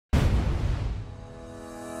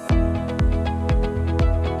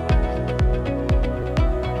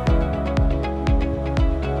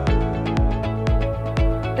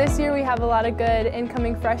have a lot of good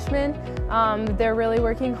incoming freshmen. They're really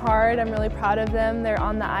working hard. I'm really proud of them. They're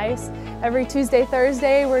on the ice. Every Tuesday,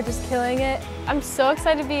 Thursday, we're just killing it. I'm so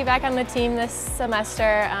excited to be back on the team this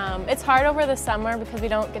semester. It's hard over the summer because we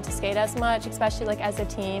don't get to skate as much, especially like as a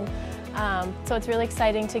team. So it's really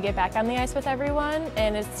exciting to get back on the ice with everyone,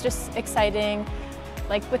 and it's just exciting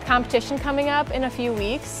like with competition coming up in a few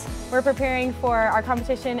weeks. We're preparing for our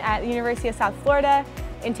competition at the University of South Florida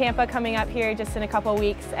in Tampa coming up here just in a couple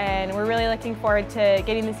weeks, and we're really looking forward to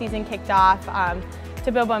getting the season kicked off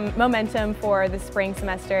to build momentum for the spring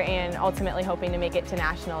semester and ultimately hoping to make it to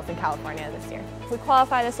nationals in California this year. If we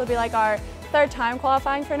qualify, this will be like our third time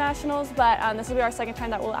qualifying for nationals, but this will be our second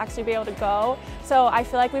time that we'll actually be able to go. So I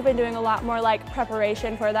feel like we've been doing a lot more like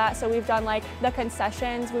preparation for that. So we've done like the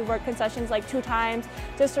concessions. We've worked concessions like 2 times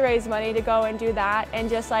just to raise money to go and do that,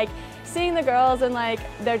 and just like seeing the girls and like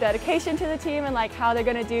their dedication to the team and like how they're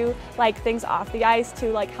gonna do like things off the ice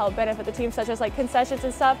to like help benefit the team, such as like concessions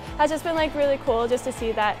and stuff, has just been like really cool just to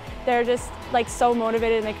see that they're just like so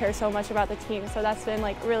motivated and they care so much about the team. So that's been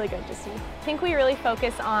like really good to see. I think we really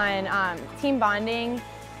focus on team bonding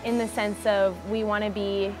in the sense of we want to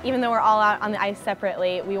be, even though we're all out on the ice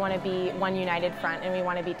separately, we want to be one united front and we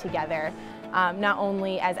want to be together. Not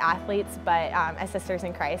only as athletes, but as sisters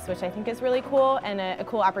in Christ, which I think is really cool and a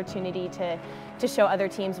cool opportunity to show other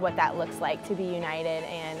teams what that looks like, to be united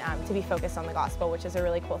and to be focused on the gospel, which is a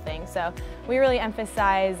really cool thing. So we really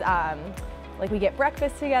emphasize, like we get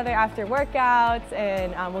breakfast together after workouts,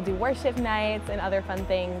 and we'll do worship nights and other fun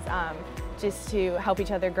things just to help each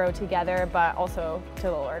other grow together, but also to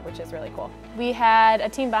the Lord, which is really cool. We had a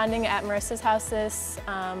team bonding at Marissa's house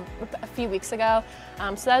a few weeks ago,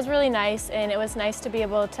 so that was really nice, and it was nice to be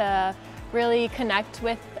able to really connect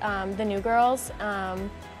with the new girls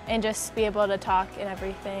and just be able to talk and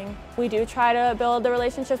everything. We do try to build the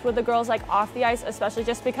relationships with the girls like off the ice, especially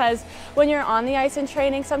just because when you're on the ice in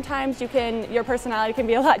training, sometimes your personality can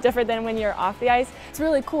be a lot different than when you're off the ice. It's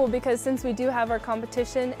really cool because since we do have our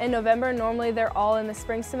competition in November, normally they're all in the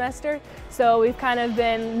spring semester, so we've kind of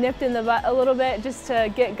been nipped in the butt a little bit just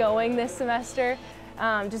to get going this semester.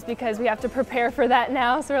 Just because we have to prepare for that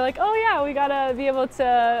now. So we're like, oh yeah, we gotta be able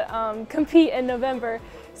to compete in November.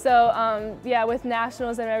 So yeah, with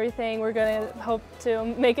nationals and everything, we're gonna hope to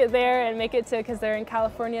make it there and make it to, because they're in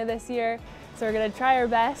California this year. So we're gonna try our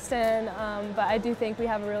best, and but I do think we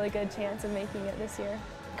have a really good chance of making it this year.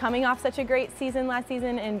 Coming off such a great season last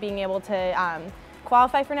season and being able to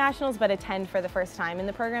qualify for nationals but attend for the first time in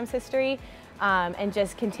the program's history, and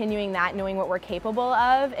just continuing that, knowing what we're capable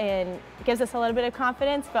of, and gives us a little bit of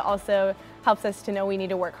confidence, but also helps us to know we need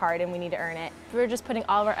to work hard and we need to earn it. We're just putting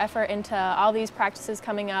all of our effort into all these practices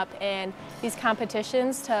coming up and these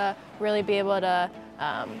competitions to really be able to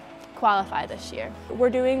qualify this year. We're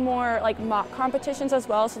doing more like mock competitions as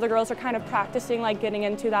well, so the girls are kind of practicing like getting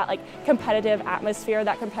into that like competitive atmosphere,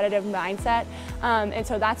 that competitive mindset, and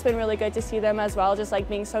so that's been really good to see them as well, just like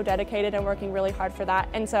being so dedicated and working really hard for that.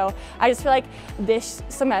 And so I just feel like this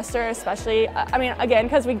semester especially, I mean again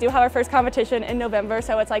because we do have our first competition in November,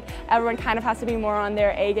 so it's like everyone kind of has to be more on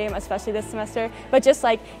their A game, especially this semester, but just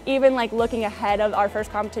like even like looking ahead of our first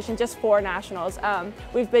competition just for nationals,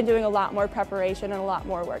 we've been doing a lot more preparation and a lot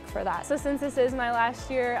more work for that. So since this is my last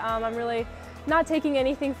year, I'm really not taking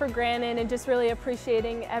anything for granted and just really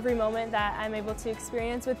appreciating every moment that I'm able to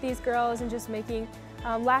experience with these girls, and just making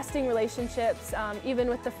lasting relationships, even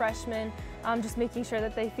with the freshmen, just making sure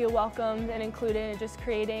that they feel welcomed and included, and just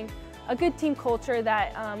creating a good team culture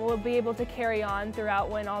that will be able to carry on throughout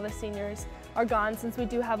when all the seniors are gone. Since we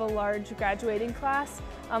do have a large graduating class,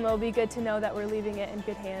 it'll be good to know that we're leaving it in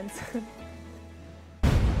good hands.